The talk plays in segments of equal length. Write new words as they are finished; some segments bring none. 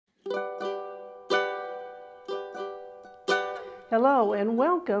Hello and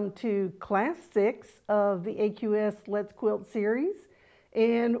welcome to Class 6 of the AQS Let's Quilt series.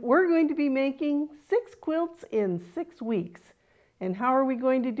 And we're going to be making 6 quilts in 6 weeks. And how are we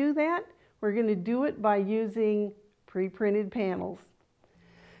going to do that? We're going to do it by using pre-printed panels.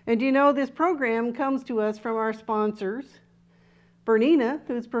 And you know, this program comes to us from our sponsors, Bernina,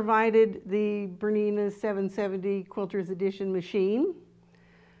 who's provided the Bernina 770 Quilters Edition machine,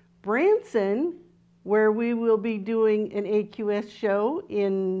 Branson, where we will be doing an AQS show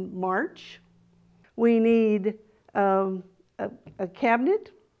in March. We need a cabinet,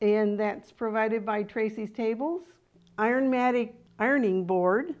 and that's provided by Tracy's Tables, Ironmatic ironing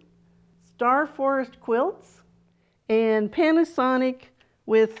board, Star Forest quilts, and Panasonic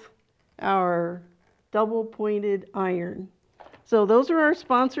with our double pointed iron. So those are our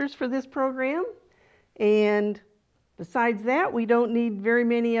sponsors for this program, and besides that, we don't need very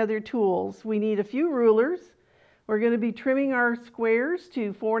many other tools. We need a few rulers. We're going to be trimming our squares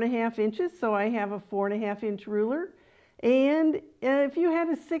to 4.5 inches, so I have a 4.5 inch ruler. And if you had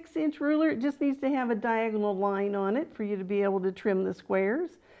a 6-inch ruler, it just needs to have a diagonal line on it for you to be able to trim the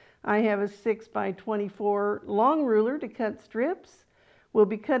squares. I have a 6 by 24 long ruler to cut strips. We'll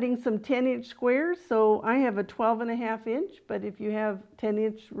be cutting some 10-inch squares, so I have a 12.5 inch, but if you have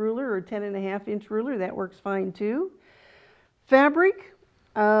 10-inch ruler or 10.5 inch ruler, that works fine too. Fabric,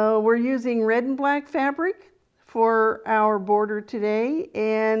 we're using red and black fabric for our border today,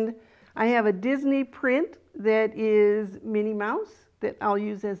 and I have a Disney print that is Minnie Mouse that I'll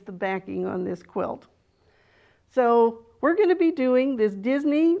use as the backing on this quilt. So we're going to be doing this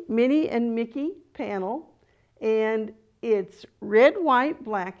Disney, Minnie, and Mickey panel, and it's red, white,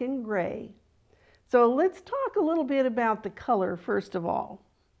 black, and gray. So let's talk a little bit about the color first of all.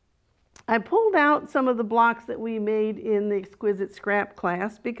 I pulled out some of the blocks that we made in the Exquisite Scrap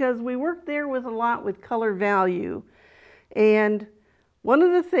class because we worked there with a lot with color value. And one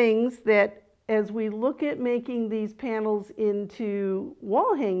of the things that as we look at making these panels into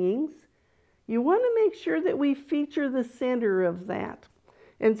wall hangings, you want to make sure that we feature the center of that.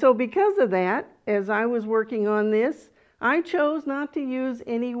 And so because of that, as I was working on this, I chose not to use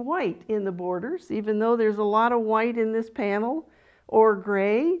any white in the borders, even though there's a lot of white in this panel, or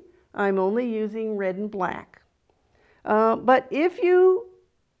gray. I'm only using red and black. But if you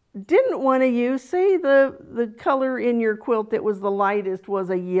didn't want to use, say the color in your quilt that was the lightest was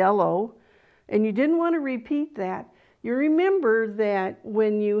a yellow, and you didn't want to repeat that, you remember that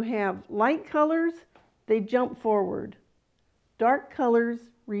when you have light colors, they jump forward. Dark colors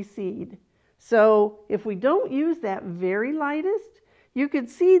recede. So if we don't use that very lightest, you could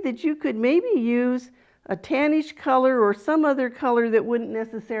see that you could maybe use a tannish color or some other color that wouldn't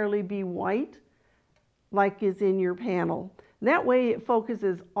necessarily be white, like is in your panel. That way it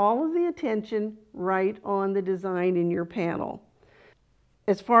focuses all of the attention right on the design in your panel.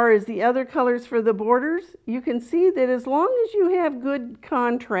 As far as the other colors for the borders, you can see that as long as you have good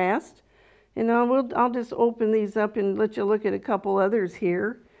contrast, and I'll just open these up and let you look at a couple others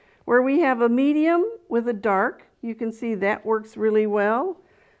here, where we have a medium with a dark, you can see that works really well.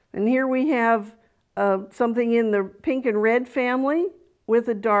 And here we have something in the pink and red family with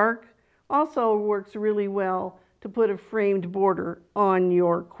a dark, also works really well to put a framed border on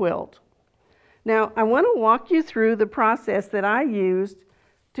your quilt. Now I want to walk you through the process that I used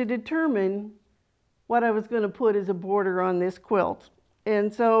to determine what I was going to put as a border on this quilt.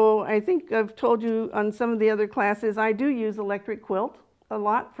 And so I think I've told you on some of the other classes, I do use electric quilt a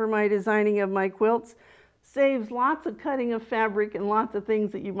lot for my designing of my quilts. Saves lots of cutting of fabric and lots of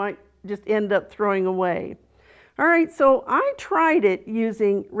things that you might just end up throwing away. All right, so I tried it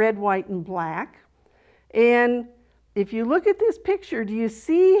using red, white, and black. And if you look at this picture, do you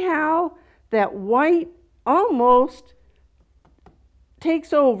see how that white almost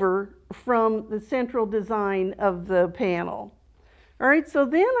takes over from the central design of the panel? All right, so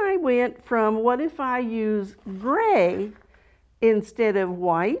then I went from, what if I use gray instead of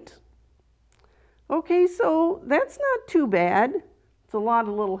white? Okay, so that's not too bad. It's a lot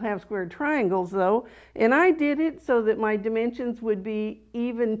of little half-square triangles though, and I did it so that my dimensions would be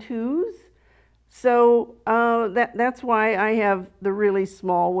even twos. So that's why I have the really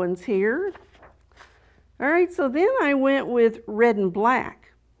small ones here. All right, so then I went with red and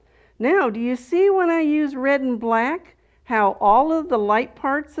black. Now, do you see when I use red and black how all of the light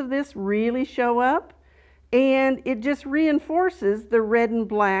parts of this really show up? And it just reinforces the red and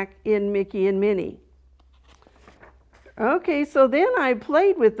black in Mickey and Minnie. Okay, so then I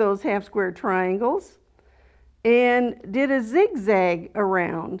played with those half-square triangles and did a zigzag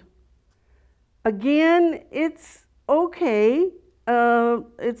around. Again, it's okay.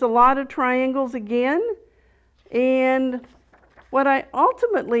 It's a lot of triangles again, and What I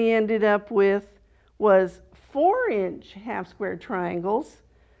ultimately ended up with was 4-inch half square triangles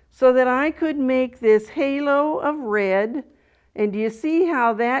so that I could make this halo of red. And do you see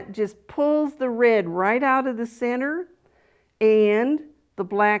how that just pulls the red right out of the center and the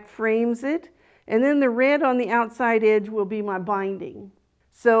black frames it? And then the red on the outside edge will be my binding.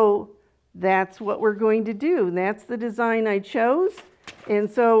 So that's what we're going to do. That's the design I chose. And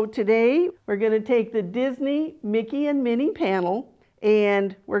so today we're going to take the Disney Mickey and Minnie panel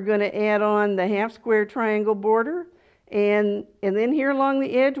and we're going to add on the half square triangle border. And then here along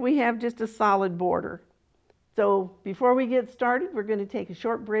the edge we have just a solid border. So before we get started, we're going to take a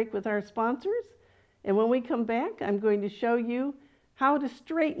short break with our sponsors. And when we come back, I'm going to show you how to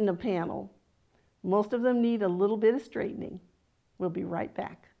straighten a panel. Most of them need a little bit of straightening. We'll be right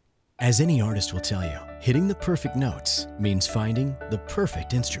back. As any artist will tell you, hitting the perfect notes means finding the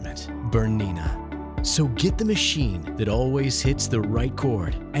perfect instrument, Bernina. So get the machine that always hits the right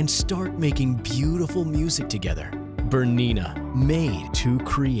chord and start making beautiful music together. Bernina, made to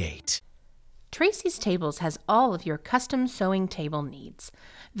create. Tracy's Tables has all of your custom sewing table needs.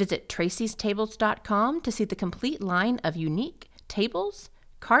 Visit tracystables.com to see the complete line of unique tables,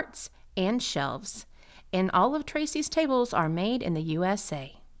 carts, and shelves. And all of Tracy's Tables are made in the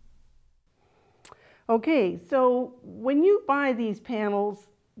USA. Okay, so when you buy these panels,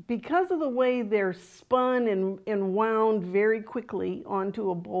 because of the way they're spun and wound very quickly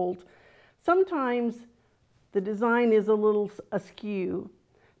onto a bolt, sometimes the design is a little askew.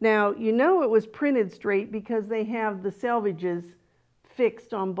 Now, you know it was printed straight because they have the selvages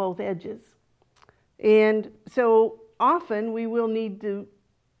fixed on both edges. And so often we will need to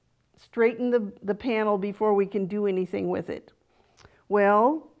straighten the panel before we can do anything with it.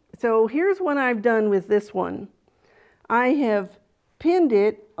 Well, so here's what I've done with this one. I have pinned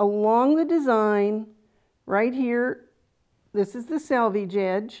it along the design right here. This is the selvage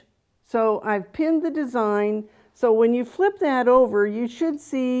edge. So I've pinned the design. So when you flip that over, you should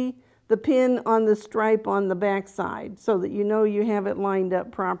see the pin on the stripe on the back side so that you know you have it lined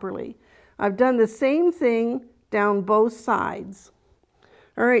up properly. I've done the same thing down both sides.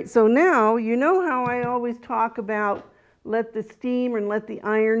 All right, so now you know how I always talk about let the steam and let the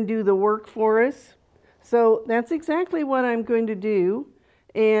iron do the work for us. So that's exactly what I'm going to do.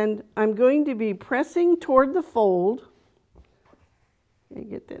 And I'm going to be pressing toward the fold. Okay,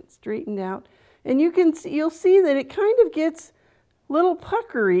 get that straightened out. And you'll see that it kind of gets a little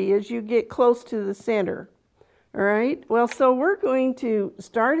puckery as you get close to the center. All right, well, so we're going to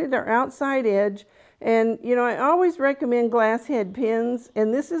start at our outside edge. And, you know, I always recommend glass head pins.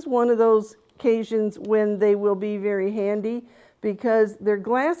 And this is one of those occasions when they will be very handy because they're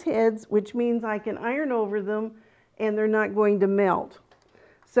glass heads, which means I can iron over them and they're not going to melt.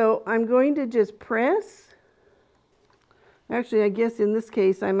 So I'm going to just press. Actually, I guess in this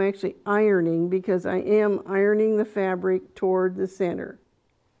case I'm actually ironing because I am ironing the fabric toward the center.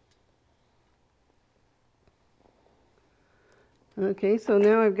 Okay, so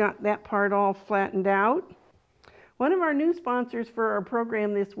now I've got that part all flattened out. One of our new sponsors for our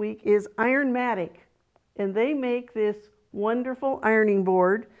program this week is Ironmatic, and they make this wonderful ironing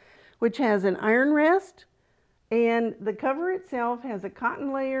board which has an iron rest, and the cover itself has a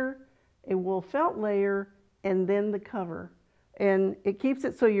cotton layer, a wool felt layer, and then the cover. And it keeps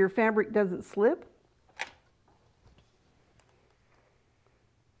it so your fabric doesn't slip.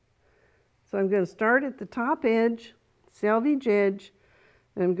 So I'm going to start at the top edge, selvage edge,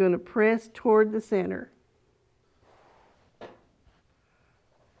 and I'm going to press toward the center.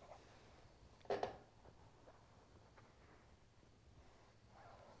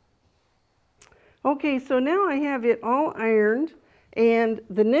 Okay, so now I have it all ironed, and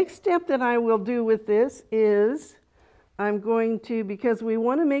the next step that I will do with this is I'm going to, because we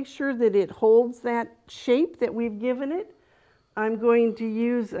want to make sure that it holds that shape that we've given it, I'm going to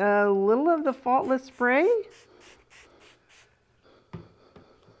use a little of the Faultless spray.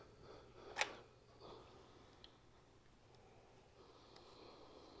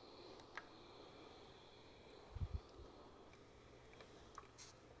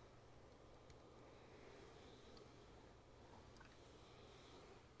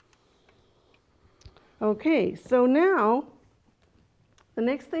 Okay, so now the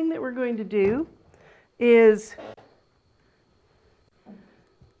next thing that we're going to do is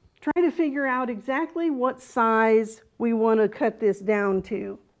try to figure out exactly what size we want to cut this down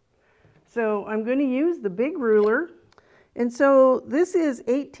to. So I'm going to use the big ruler, and so this is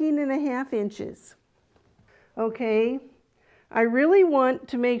 18.5 inches. Okay, I really want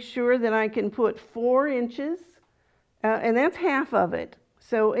to make sure that I can put 4 inches, and that's half of it.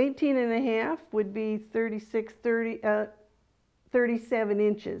 So 18.5 would be 36 37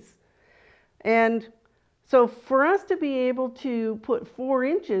 inches. And so for us to be able to put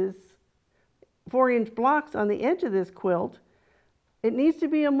 4-inch blocks on the edge of this quilt, it needs to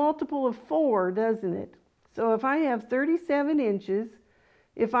be a multiple of 4, doesn't it? So if I have 37 inches,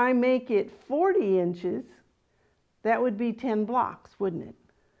 if I make it 40 inches, that would be 10 blocks, wouldn't it?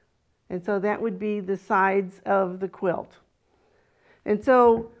 And so that would be the sides of the quilt. And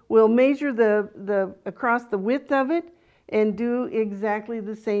so we'll measure the across the width of it and do exactly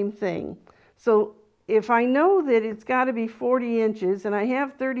the same thing. So if I know that it's got to be 40 inches and I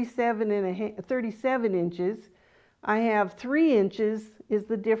have 37 inches, I have 3 inches is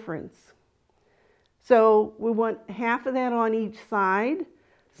the difference. So we want half of that on each side.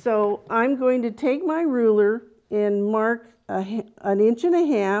 So I'm going to take my ruler and mark an inch and a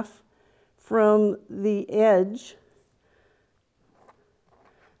half from the edge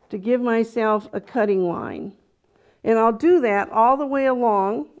to give myself a cutting line. And I'll do that all the way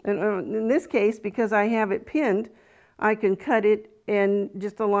along. And in this case, because I have it pinned, I can cut it and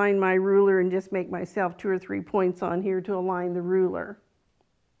just align my ruler and just make myself 2 or 3 points on here to align the ruler.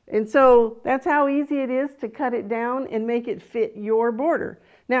 And so that's how easy it is to cut it down and make it fit your border.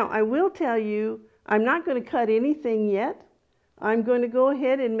 Now, I will tell you, I'm not going to cut anything yet. I'm going to go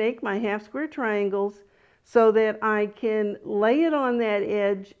ahead and make my half square triangles so that I can lay it on that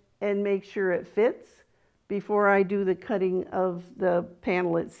edge and make sure it fits before I do the cutting of the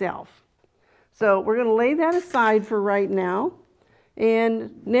panel itself. So we're going to lay that aside for right now.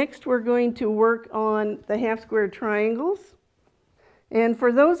 And next we're going to work on the half square triangles. And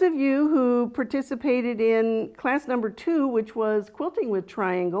for those of you who participated in class number 2, which was quilting with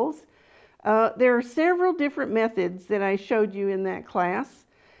triangles, there are several different methods that I showed you in that class.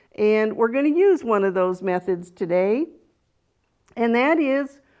 And we're going to use one of those methods today. And that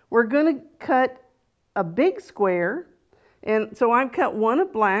is, we're going to cut a big square. And so I've cut one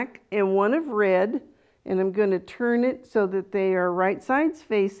of black and one of red. And I'm going to turn it so that they are right sides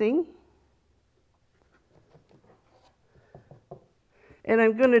facing. And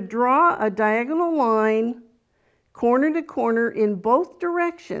I'm going to draw a diagonal line corner to corner in both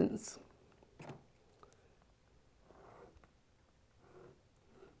directions.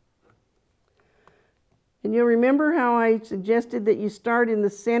 And you'll remember how I suggested that you start in the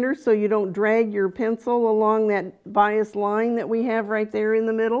center so you don't drag your pencil along that bias line that we have right there in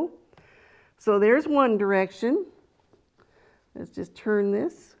the middle. So there's one direction. Let's just turn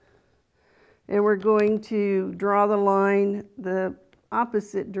this. And we're going to draw the line the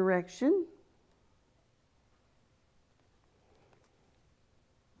opposite direction.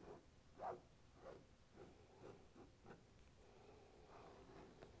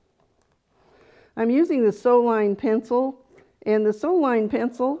 I'm using the Soline pencil, and the Soline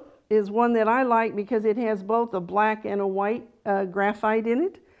pencil is one that I like because it has both a black and a white graphite in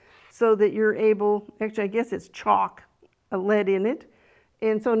it, so that you're able, actually I guess it's chalk, a lead in it.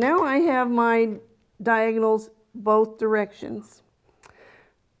 And so now I have my diagonals both directions.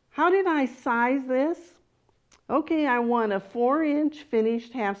 How did I size this? Okay, I want a 4-inch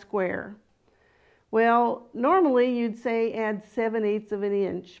finished half square. Well, normally you'd say add 7/8 of an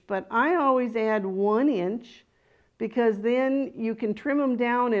inch, but I always add 1 inch because then you can trim them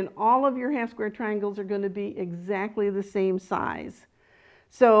down and all of your half square triangles are going to be exactly the same size.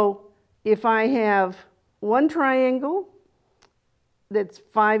 So if I have one triangle that's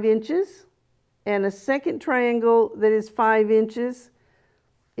 5 inches and a second triangle that is 5 inches,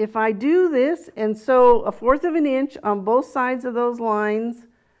 if I do this and sew 1/4 of an inch on both sides of those lines,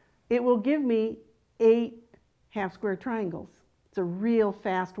 it will give me 8 half square triangles. It's a real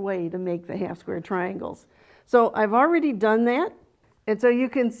fast way to make the half square triangles. So I've already done that. And so you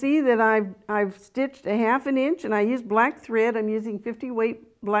can see that I've stitched 1/2 inch and I used black thread. I'm using 50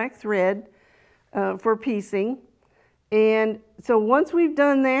 weight black thread for piecing. And so once we've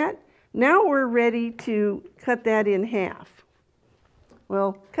done that, now we're ready to cut that in half.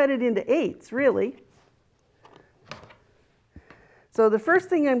 Well, cut it into 8s, really. So the first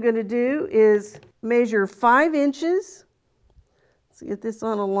thing I'm going to do is measure 5 inches. Let's get this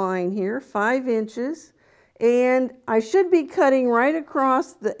on a line here, 5 inches. And I should be cutting right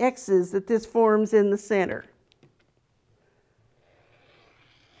across the X's that this forms in the center.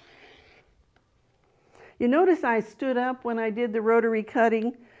 You notice I stood up when I did the rotary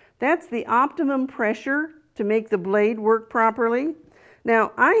cutting. That's the optimum pressure to make the blade work properly.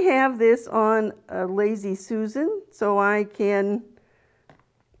 Now I have this on a Lazy Susan, so I can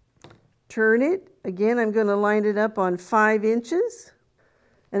turn it. Again, I'm going to line it up on 5 inches.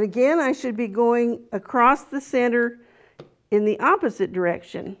 And again, I should be going across the center in the opposite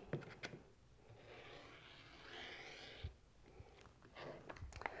direction.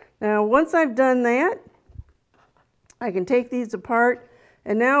 Now once I've done that, I can take these apart,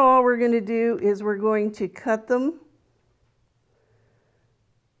 and now all we're going to do is we're going to cut them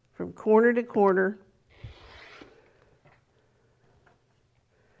from corner to corner.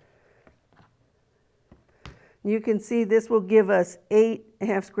 You can see this will give us 8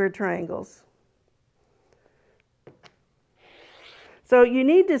 half square triangles. So you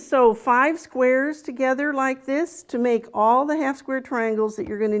need to sew 5 squares together like this to make all the half square triangles that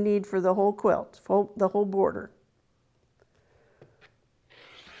you're going to need for the whole quilt, the whole border.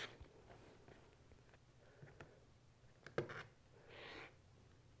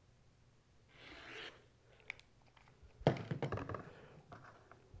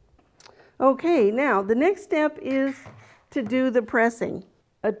 Okay, now the next step is to do the pressing.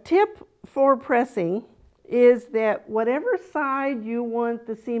 A tip for pressing is that whatever side you want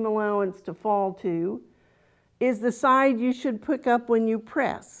the seam allowance to fall to is the side you should pick up when you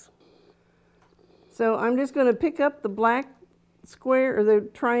press. So I'm just going to pick up the black square or the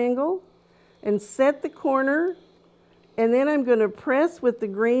triangle and set the corner, and then I'm going to press with the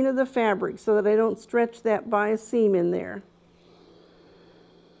grain of the fabric so that I don't stretch that bias seam in there.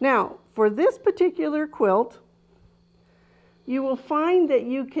 Now, for this particular quilt, you will find that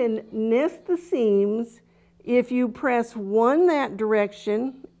you can nest the seams if you press one that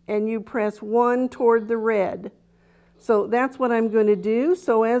direction and you press one toward the red. So that's what I'm going to do.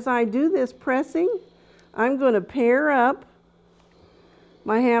 So as I do this pressing, I'm going to pair up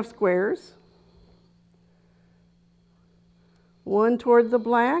my half squares. One toward the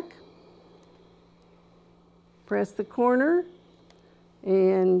black, press the corner,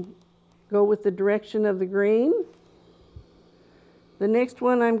 and go with the direction of the green. The next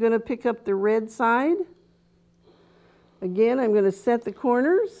one, I'm going to pick up the red side. Again, I'm going to set the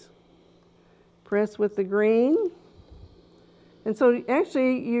corners, press with the green. And so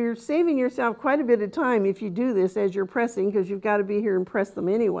actually you're saving yourself quite a bit of time if you do this as you're pressing, because you've got to be here and press them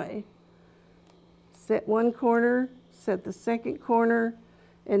anyway. Set one corner, set the second corner,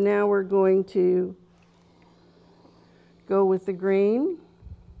 and now we're going to go with the green.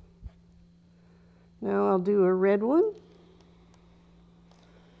 Now I'll do a red one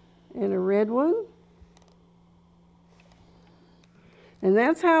and a red one. And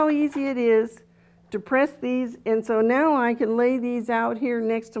that's how easy it is to press these. And so now I can lay these out here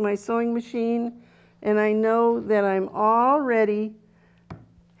next to my sewing machine, and I know that I'm already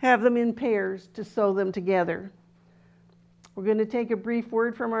have them in pairs to sew them together. We're going to take a brief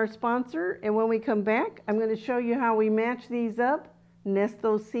word from our sponsor, and when we come back, I'm going to show you how we match these up, nest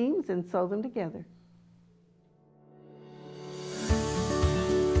those seams, and sew them together.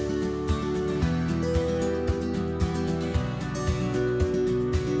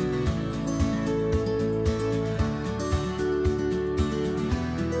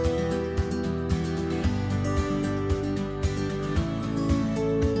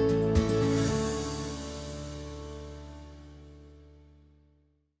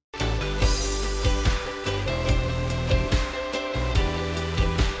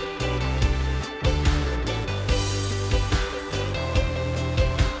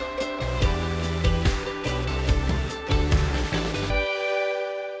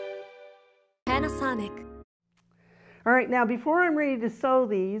 All right, now before I'm ready to sew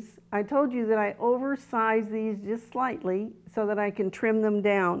these, I told you that I oversize these just slightly so that I can trim them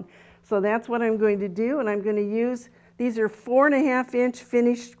down. So that's what I'm going to do, and I'm going to use, these are 4.5-inch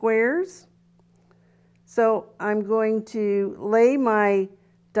finished squares. So I'm going to lay my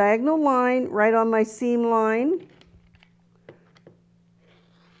diagonal line right on my seam line.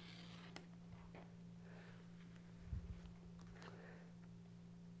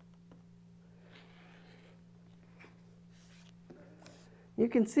 You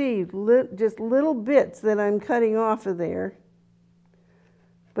can see just little bits that I'm cutting off of there,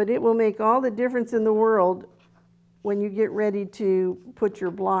 but it will make all the difference in the world when you get ready to put your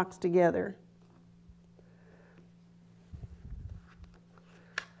blocks together.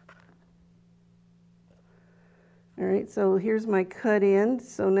 All right, so here's my cut end.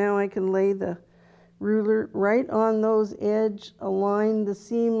 So now I can lay the ruler right on those edges, align the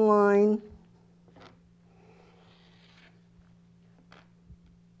seam line.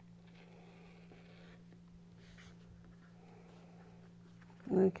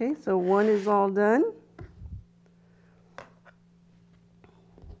 Okay, so one is all done.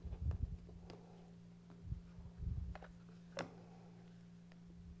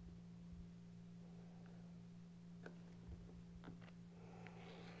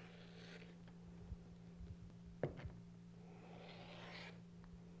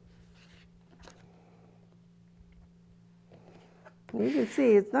 You can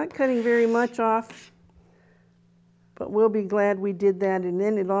see it's not cutting very much off, but we'll be glad we did that. And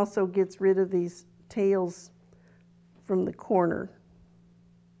then it also gets rid of these tails from the corner.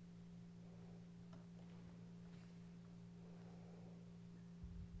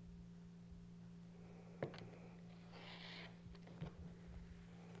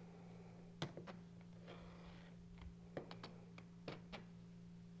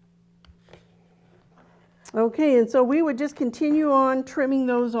 Okay, and so we would just continue on trimming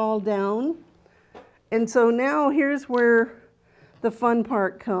those all down. And so now here's where the fun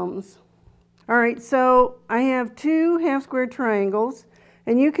part comes. All right, so I have 2 half square triangles,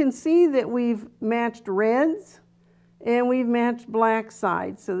 and you can see that we've matched reds and we've matched black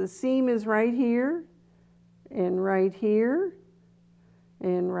sides. So the seam is right here and right here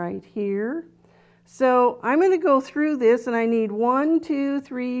and right here. So I'm going to go through this, and I need 1, 2,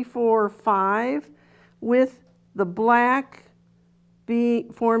 3, 4, 5 with the black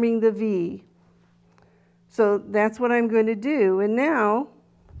forming the V. So that's what I'm going to do. And now,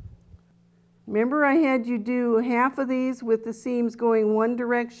 remember I had you do half of these with the seams going one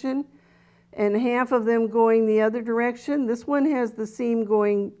direction and half of them going the other direction. This one has the seam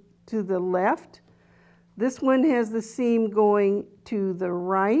going to the left. This one has the seam going to the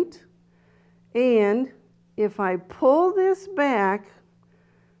right. And if I pull this back,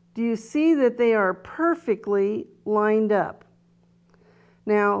 do you see that they are perfectly lined up?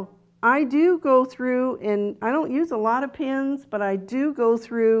 Now, I do go through, and I don't use a lot of pins, but I do go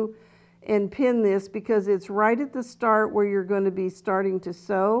through and pin this because it's right at the start where you're going to be starting to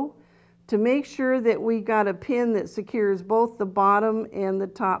sew, to make sure that we got a pin that secures both the bottom and the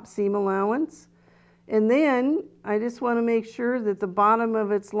top seam allowance. And then I just want to make sure that the bottom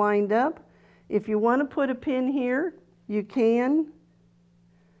of it's lined up. If you want to put a pin here, you can.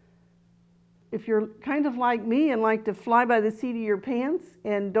 If you're kind of like me and like to fly by the seat of your pants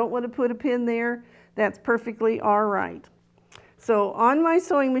and don't want to put a pin there, that's perfectly all right. So on my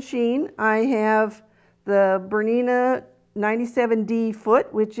sewing machine, I have the Bernina 97D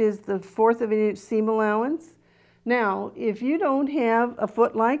foot, which is the 1/4 of an inch seam allowance. Now, if you don't have a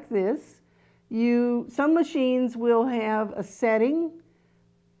foot like this, some machines will have a setting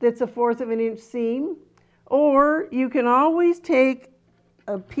that's a 1/4 of an inch seam, or you can always take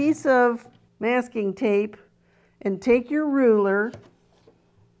a piece of masking tape and take your ruler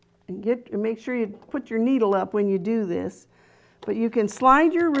and make sure you put your needle up when you do this, but you can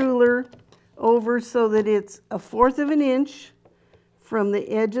slide your ruler over so that it's a 1/4 of an inch from the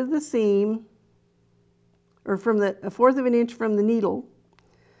edge of the seam, or from a 1/4 of an inch from the needle,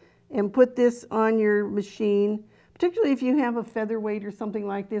 and put this on your machine. Particularly if you have a featherweight or something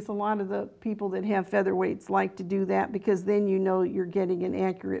like this, a lot of the people that have featherweights like to do that because then you know you're getting an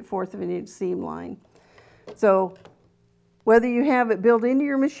accurate 1/4 of an inch seam line. So whether you have it built into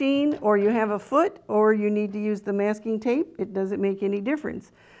your machine or you have a foot or you need to use the masking tape, it doesn't make any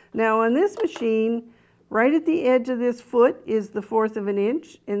difference. Now on this machine, right at the edge of this foot is the 1/4 of an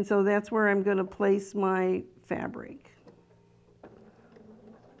inch, and so that's where I'm going to place my fabric.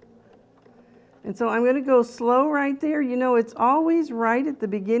 And so I'm going to go slow right there. You know, it's always right at the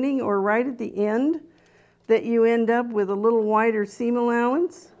beginning or right at the end that you end up with a little wider seam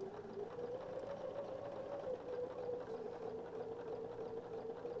allowance.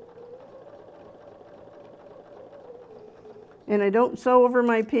 And I don't sew over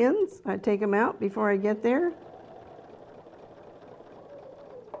my pins. I take them out before I get there.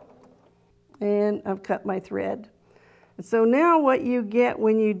 And I've cut my thread. And so now what you get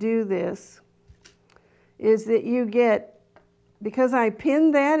when you do this is that you get, because I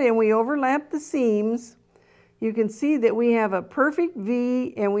pinned that and we overlapped the seams, you can see that we have a perfect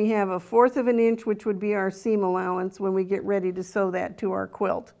V and we have a 1/4 of an inch, which would be our seam allowance when we get ready to sew that to our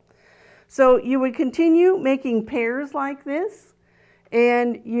quilt. So you would continue making pairs like this,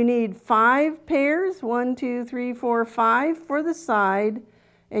 and you need 5 pairs, 1, 2, 3, 4, 5 for the side,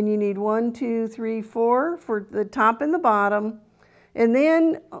 and you need 1, 2, 3, 4 for the top and the bottom. And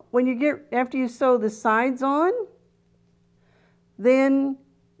then after you sew the sides on, then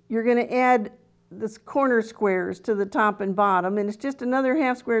you're going to add this corner squares to the top and bottom, and it's just another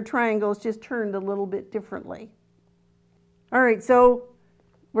half square triangle. It's just turned a little bit differently. All right, so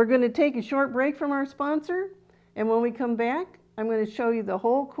we're going to take a short break from our sponsor, and when we come back, I'm going to show you the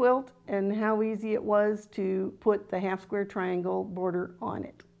whole quilt and how easy it was to put the half square triangle border on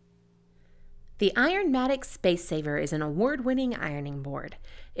it. The Ironmatic Space Saver is an award-winning ironing board.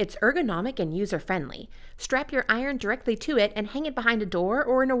 It's ergonomic and user-friendly. Strap your iron directly to it and hang it behind a door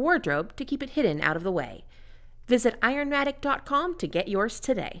or in a wardrobe to keep it hidden out of the way. Visit ironmatic.com to get yours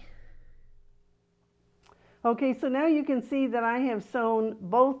today. Okay, so now you can see that I have sewn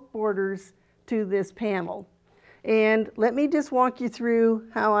both borders to this panel. And let me just walk you through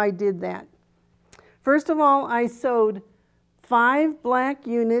how I did that. First of all, I sewed 5 black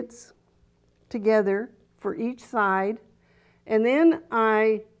units together for each side, and then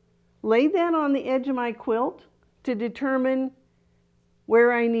I laid that on the edge of my quilt to determine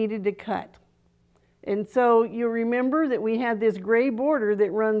where I needed to cut. And so you remember that we had this gray border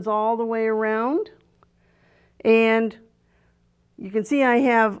that runs all the way around, and you can see I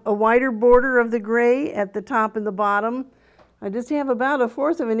have a wider border of the gray at the top and the bottom. I just have about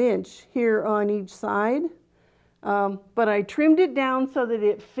 1/4 of an inch here on each side, but I trimmed it down so that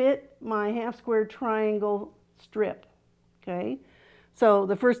it fit my half square triangle strip. Okay, so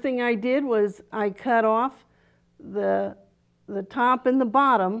the first thing I did was I cut off the top and the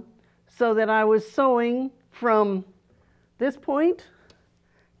bottom so that I was sewing from this point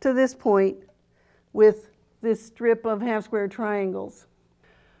to this point with this strip of half square triangles.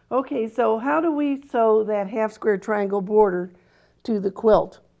 Okay, so how do we sew that half square triangle border to the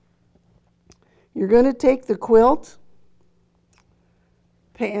quilt? You're going to take the quilt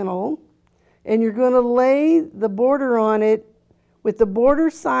panel and you're going to lay the border on it with the border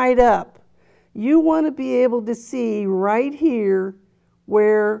side up. You want to be able to see right here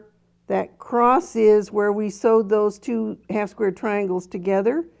where that cross is, where we sewed those 2 half square triangles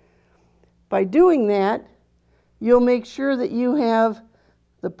together. By doing that, you'll make sure that you have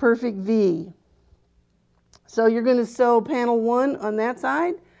the perfect V. So you're going to sew panel 1 on that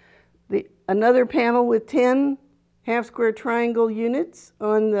side, another panel with 10 half square triangle units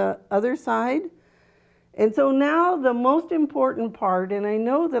on the other side. And so now the most important part, and I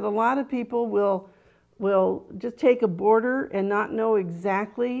know that a lot of people will just take a border and not know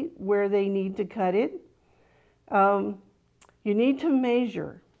exactly where they need to cut it. You need to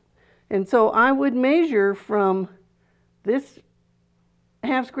measure. And so I would measure from this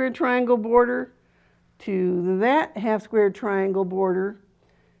half square triangle border to that half square triangle border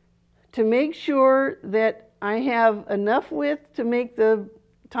to make sure that I have enough width to make the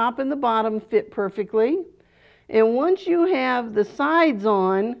top and the bottom fit perfectly. And once you have the sides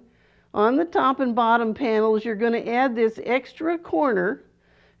on the top and bottom panels, you're going to add this extra corner,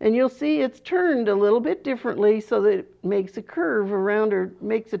 and you'll see it's turned a little bit differently so that it makes a curve around, or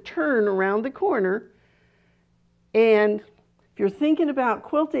makes a turn around the corner. And if you're thinking about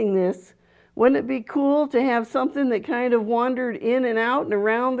quilting this, wouldn't it be cool to have something that kind of wandered in and out and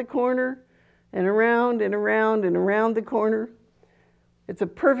around the corner and around and around and around the corner? It's a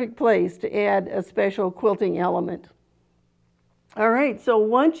perfect place to add a special quilting element. All right, so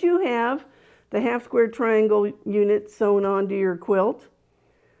once you have the half square triangle unit sewn onto your quilt,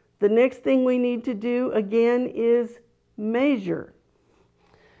 the next thing we need to do again is measure.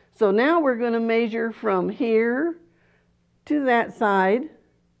 So now we're going to measure from here to that side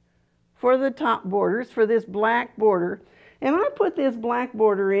for the top borders, for this black border. And I put this black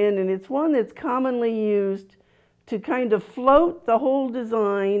border in, and it's one that's commonly used to kind of float the whole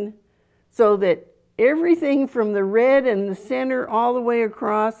design so that everything from the red and the center all the way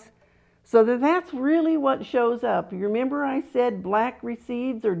across, so that that's really what shows up. You remember I said black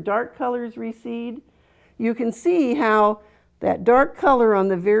recedes or dark colors recede? You can see how that dark color on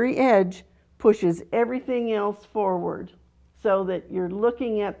the very edge pushes everything else forward so that you're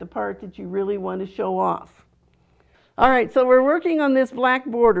looking at the part that you really want to show off. All right, so we're working on this black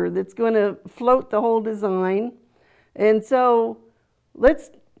border that's going to float the whole design. And so let's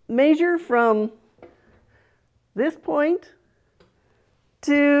measure from this point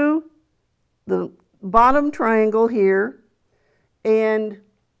to the bottom triangle here, and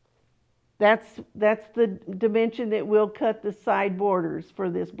that's the dimension that we'll cut the side borders for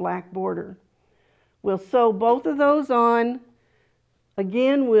this black border. We'll sew both of those on.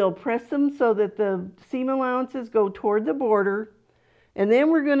 Again, we'll press them so that the seam allowances go toward the border, and then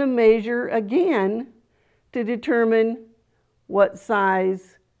we're going to measure again to determine what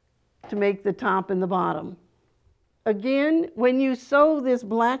size to make the top and the bottom. Again, when you sew this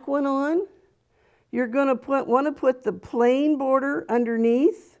black one on, you're going to want to put the plain border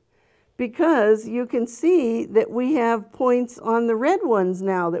underneath, because you can see that we have points on the red ones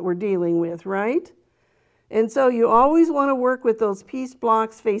now that we're dealing with, right? And so you always want to work with those piece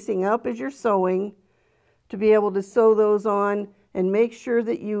blocks facing up as you're sewing to be able to sew those on, and make sure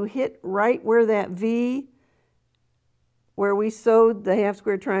that you hit right where that V, where we sewed the half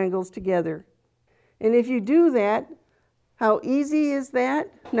square triangles together. And if you do that, how easy is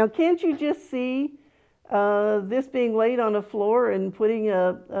that? Now, can't you just see this being laid on a floor and putting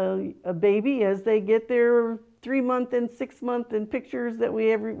a baby as they get their 3-month and 6-month and pictures that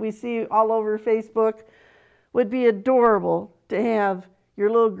we see all over Facebook? would be adorable to have your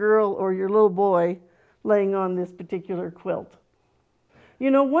little girl or your little boy laying on this particular quilt. You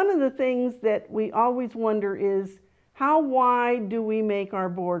know, one of the things that we always wonder is, how wide do we make our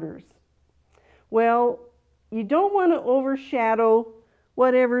borders? Well, you don't want to overshadow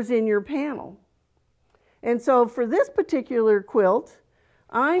whatever's in your panel. And so for this particular quilt,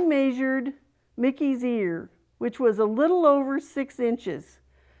 I measured Mickey's ear, which was a little over 6 inches.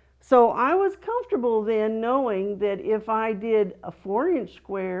 So I was comfortable then knowing that if I did a 4-inch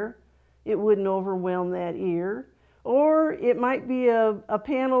square, it wouldn't overwhelm that ear. Or it might be a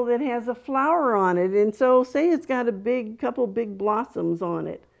panel that has a flower on it, and so say it's got a couple big blossoms on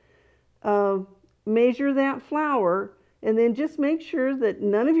it. Measure that flower, and then just make sure that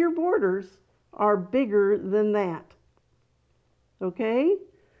none of your borders are bigger than that. Okay?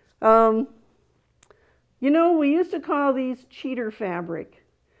 You know, we used to call these cheater fabric,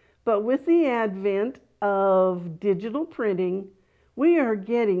 but with the advent of digital printing, we are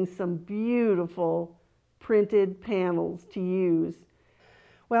getting some beautiful printed panels to use.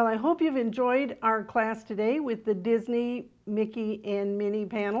 Well, I hope you've enjoyed our class today with the Disney, Mickey, and Minnie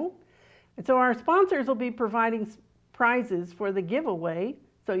panel. And so our sponsors will be providing prizes for the giveaway,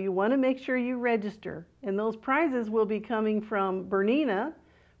 so you want to make sure you register. And those prizes will be coming from Bernina,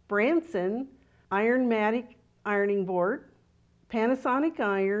 Branson, Ironmatic Ironing Board, Panasonic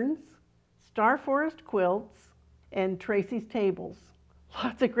Irons, Star Forest Quilts, and Tracy's Tables.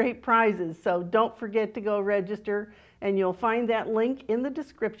 Lots of great prizes, so don't forget to go register, and you'll find that link in the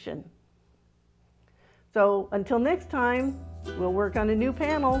description. So until next time, we'll work on a new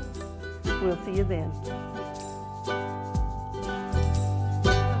panel. We'll see you then.